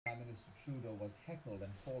Trudeau was heckled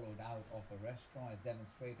and followed out of a restaurant as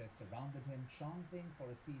demonstrators surrounded him, chanting for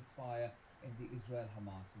a ceasefire in the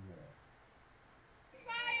Israel-Hamas war.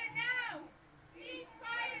 Ceasefire now!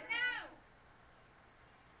 Ceasefire now!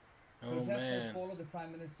 Oh Protesters man. followed the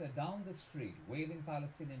Prime Minister down the street, waving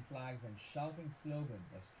Palestinian flags and shouting slogans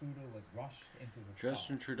as Trudeau was rushed into his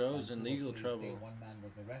Justin car. Trudeau's in Vancouver legal police say trouble. one man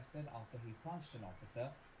was arrested after he punched an officer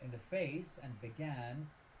in the face and began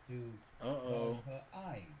to gouge Uh-oh. her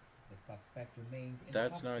eyes. The suspect remains in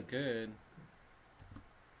That's custody. not good.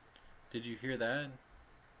 Did you hear that?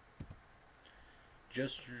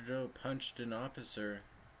 Justin Trudeau punched an officer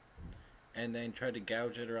and then tried to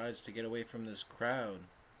gouge at her eyes to get away from this crowd.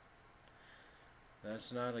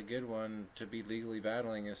 That's not a good one to be legally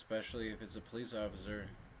battling, especially if it's a police officer.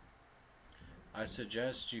 I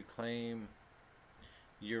suggest you claim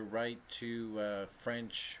your right to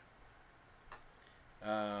French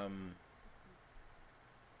um,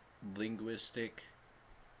 linguistic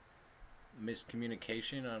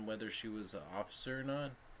miscommunication on whether she was an officer or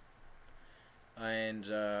not,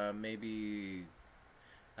 and maybe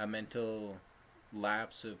a mental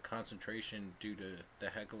lapse of concentration due to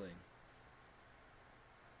the heckling.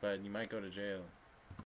 But you might go to jail.